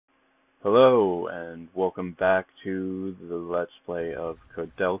Hello, and welcome back to the Let's Play of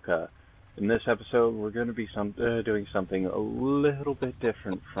Koudelka. In this episode, we're going to be doing something a little bit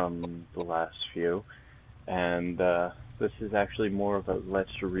different from the last few, and this is actually more of a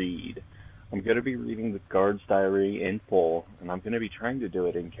let's read. I'm going to be reading the guard's diary in full, and I'm going to be trying to do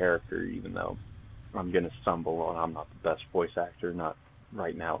it in character, even though I'm going to stumble, and I'm not the best voice actor, not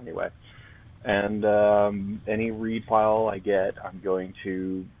right now anyway. And any read file I get, I'm going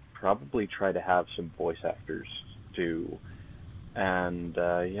to probably try to have some voice actors do. And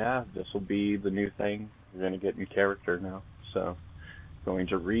yeah, this will be the new thing. We're going to get in character now. So, going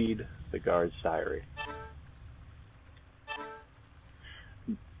to read the guard's diary.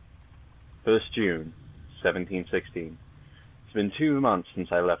 1st June, 1716. It's been 2 months since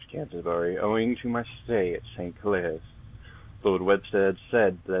I left Canterbury, owing to my stay at St. Clair's. Lord Webster had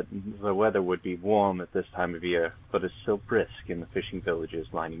said that the weather would be warm at this time of year, but is still brisk in the fishing villages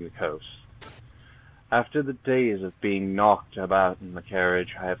lining the coast. After the days of being knocked about in the carriage,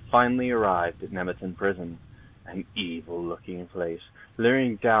 I have finally arrived at Nemerton Prison, an evil-looking place,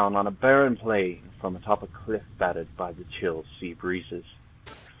 leering down on a barren plain from atop a cliff battered by the chill sea breezes.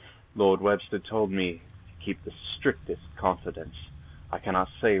 Lord Webster told me to keep the strictest confidence. I cannot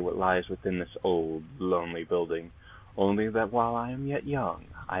say what lies within this old, lonely building, only that while I am yet young,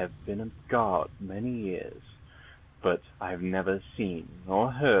 I have been a guard many years, but I have never seen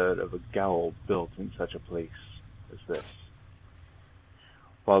nor heard of a gaol built in such a place as this.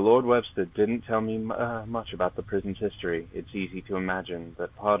 While Lord Webster didn't tell me much about the prison's history, it's easy to imagine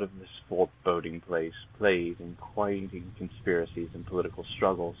that part of this foreboding place played in quieting conspiracies and political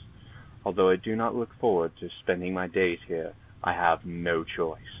struggles. Although I do not look forward to spending my days here, I have no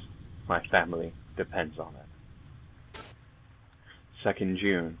choice. My family depends on it. 2nd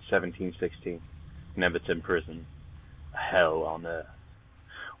June, 1716. Nemerton Prison. Hell on earth.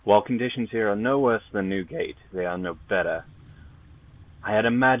 While conditions here are no worse than Newgate, they are no better. I had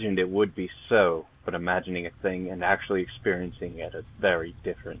imagined it would be so, but imagining a thing and actually experiencing it are very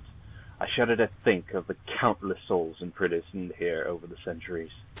different. I shudder to think of the countless souls imprisoned here over the centuries.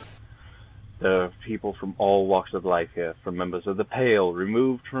 There are people from all walks of life here, from members of the Pale,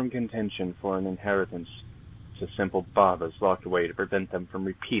 removed from contention for an inheritance, to simple barbers locked away to prevent them from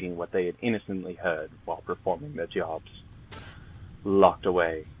repeating what they had innocently heard while performing their jobs. Locked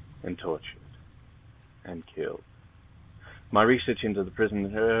away and tortured and killed. My research into the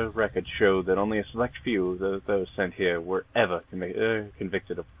prison records showed that only a select few of those sent here were ever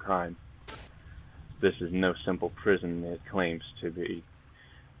convicted of crime. This is no simple prison it claims to be.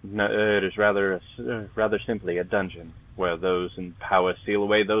 No, it is rather simply a dungeon, where those in power seal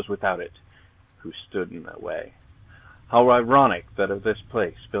away those without it, who stood in their way. How ironic that this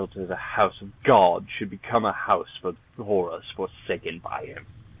place, built as a house of God, should become a house for horrors forsaken by him.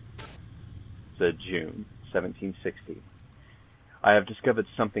 3rd June, 1760. I have discovered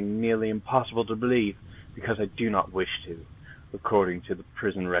something nearly impossible to believe, because I do not wish to. According to the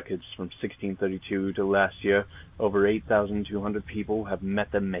prison records from 1632 to last year, over 8,200 people have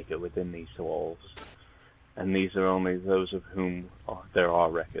met their maker within these walls. And these are only those of whom there are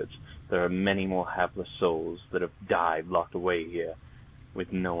records. There are many more hapless souls that have died locked away here,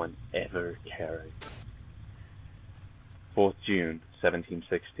 with no one ever caring. 4th June,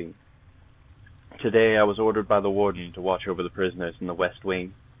 1716. Today I was ordered by the warden to watch over the prisoners in the West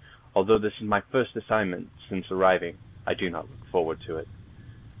Wing. Although this is my first assignment since arriving, I do not look forward to it.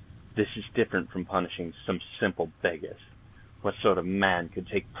 This is different from punishing some simple beggars. What sort of man could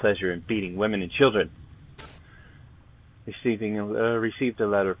take pleasure in beating women and children? Received a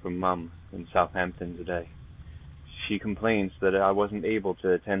letter from Mum in Southampton today. She complains that I wasn't able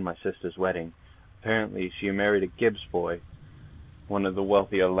to attend my sister's wedding. Apparently she married a Gibbs boy, one of the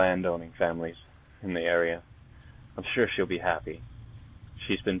wealthier landowning families in the area. I'm sure she'll be happy.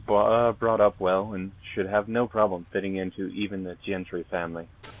 She's been brought up well and should have no problem fitting into even the gentry family.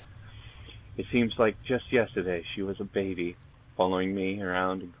 It seems like just yesterday she was a baby, following me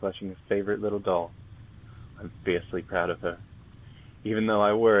around and clutching a favorite little doll. I'm fiercely proud of her, even though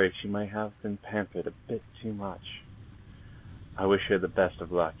I worry she might have been pampered a bit too much. I wish her the best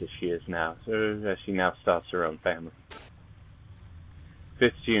of luck as she now starts her own family.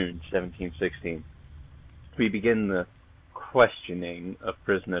 5th June, 1716. We begin the questioning of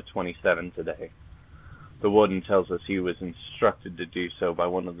prisoner 27 today. The warden tells us he was instructed to do so by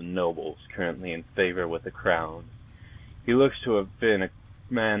one of the nobles currently in favor with the crown. He looks to have been a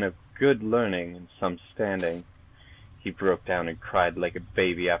man of good learning and some standing. He broke down and cried like a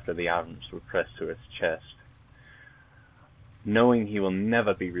baby after the arms were pressed to his chest. Knowing he will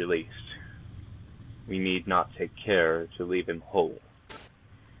never be released, we need not take care to leave him whole.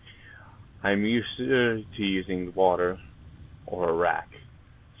 I am used to using water or a rack,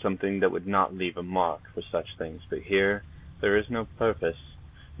 something that would not leave a mark for such things, but here there is no purpose,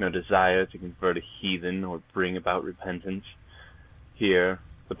 no desire to convert a heathen or bring about repentance. Here,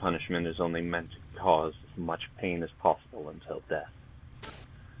 the punishment is only meant to cause as much pain as possible until death.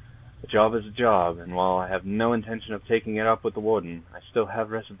 A job is a job, and while I have no intention of taking it up with the warden, I still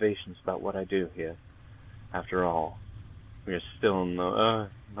have reservations about what I do here. After all, we are still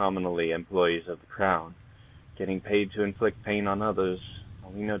nominally employees of the Crown. Getting paid to inflict pain on others,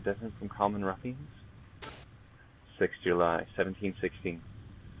 are we no different from common ruffians? 6 July, 1716.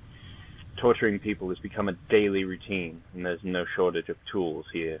 Torturing people has become a daily routine, and there's no shortage of tools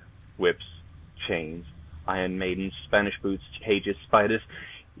here. Whips, chains, iron maidens, Spanish boots, cages, spiders,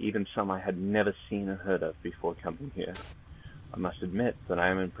 even some I had never seen or heard of before coming here. I must admit that I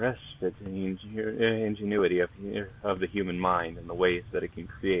am impressed at the ingenuity of the human mind and the ways that it can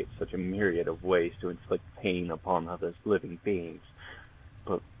create such a myriad of ways to inflict pain upon other living beings.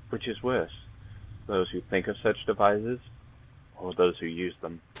 But which is worse, those who think of such devices, or those who use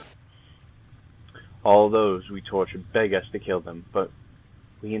them? All those we torture beg us to kill them, but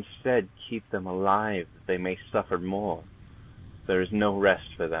we instead keep them alive that they may suffer more. There is no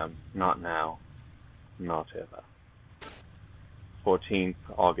rest for them, not now, not ever. 14th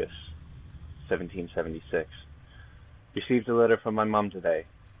August, 1776. Received a letter from my mum today.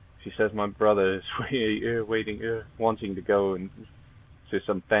 She says my brother is wanting to go to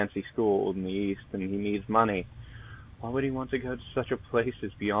some fancy school in the East, and he needs money. Why would he want to go to such a place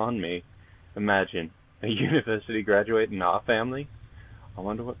is beyond me. Imagine, a university graduate in our family? I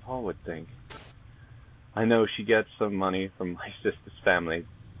wonder what Paul would think. I know she gets some money from my sister's family,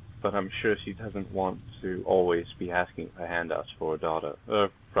 but I'm sure she doesn't want to always be asking for handouts for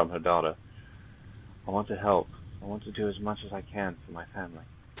from her daughter. I want to help. I want to do as much as I can for my family.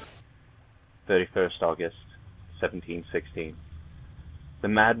 31st August, 1716. The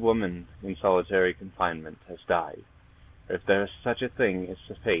mad woman in solitary confinement has died. If there is such a thing as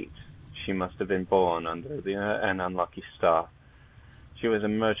a fate, she must have been born under an unlucky star. She was a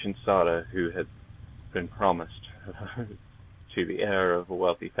merchant's daughter who had been promised to the heir of a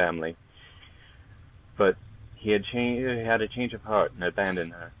wealthy family, but he had a change of heart and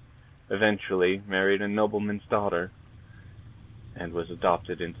abandoned her. Eventually married a nobleman's daughter and was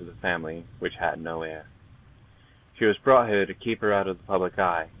adopted into the family, which had no heir. She was brought here to keep her out of the public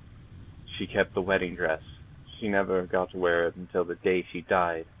eye. She kept the wedding dress. She never got to wear it until the day she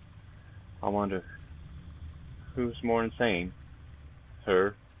died. I wonder who's more insane,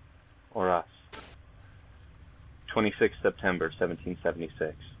 her or us? 26 September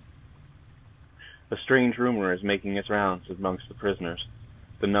 1776. A strange rumor is making its rounds amongst the prisoners.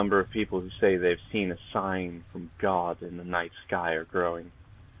 The number of people who say they've seen a sign from God in the night sky are growing.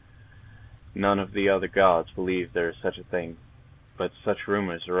 None of the other gods believe there is such a thing, but such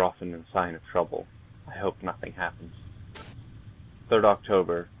rumors are often a sign of trouble. I hope nothing happens. 3rd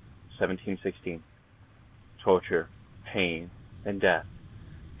October 1716. Torture, pain, and death.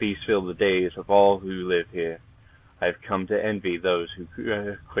 These fill the days of all who live here. I have come to envy those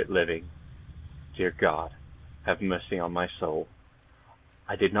who quit living. Dear God, have mercy on my soul.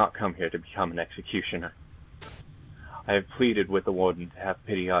 I did not come here to become an executioner. I have pleaded with the warden to have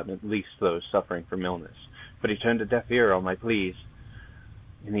pity on at least those suffering from illness, but he turned a deaf ear on my pleas.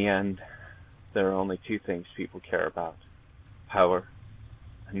 In the end, there are only two things people care about: power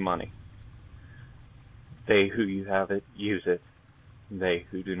and money. They who have it use it. They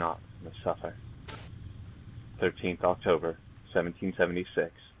who do not must suffer. 13th October,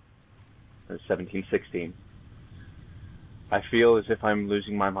 1776. 1716. I feel as if I'm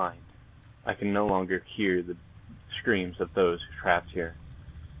losing my mind. I can no longer hear the screams of those who are trapped here.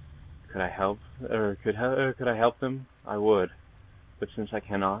 Could I help them? I would. But since I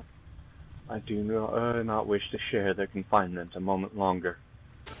cannot, I do not wish to share their confinement a moment longer.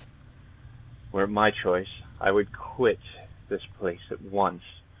 Were it my choice, I would quit this place at once,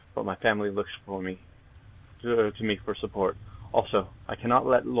 but my family looks to me for support. Also, I cannot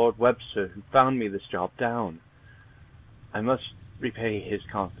let Lord Webster, who found me this job, down. I must repay his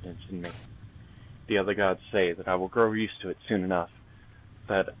confidence in me. The other gods say that I will grow used to it soon enough,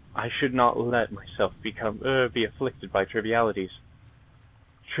 that I should not let myself be afflicted by trivialities.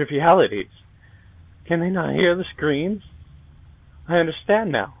 Trivialities? Can they not hear the screams? I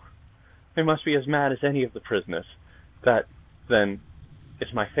understand now. They must be as mad as any of the prisoners. That, then,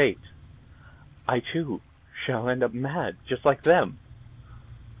 is my fate. I, too, shall end up mad, just like them.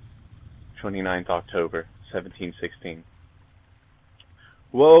 29th October, 1716.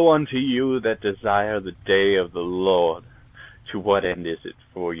 Woe unto you that desire the day of the Lord! To what end is it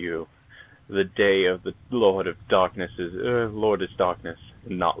for you? The day of the Lord of Darkness Lord is darkness,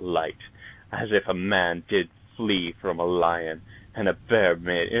 and not light, as if a man did flee from a lion, and a bear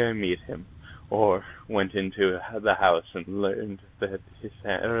meet him, or went into the house and leaned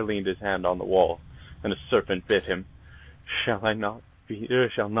his hand on the wall, and a serpent bit him. Shall not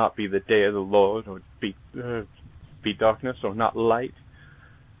be the day of the Lord, or be darkness, or not light,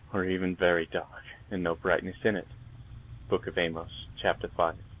 or even very dark, and no brightness in it. Book of Amos, chapter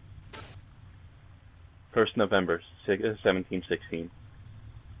 5. 1st November, 1716.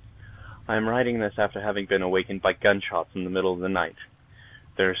 I am writing this after having been awakened by gunshots in the middle of the night.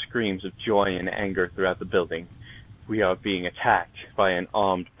 There are screams of joy and anger throughout the building. We are being attacked by an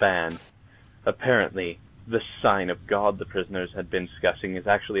armed band. Apparently, the sign of God the prisoners had been discussing is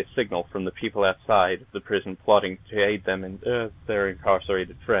actually a signal from the people outside the prison plotting to aid them and their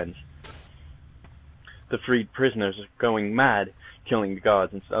incarcerated friends. The freed prisoners are going mad, killing the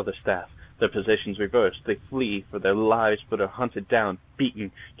guards and other staff. Their positions reversed. They flee for their lives, but are hunted down,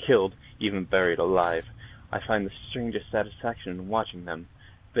 beaten, killed, even buried alive. I find the strangest satisfaction in watching them.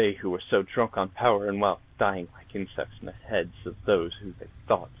 They who were so drunk on power and wealth, dying like insects in the heads of those who they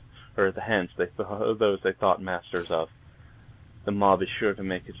thought, or at the hands of those they thought masters of. The mob is sure to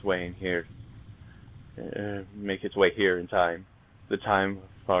make its way here in time. The time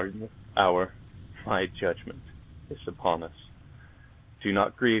of my judgment is upon us. Do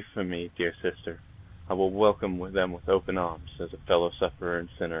not grieve for me, dear sister. I will welcome them with open arms as a fellow sufferer and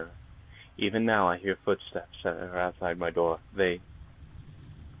sinner. Even now I hear footsteps outside my door. They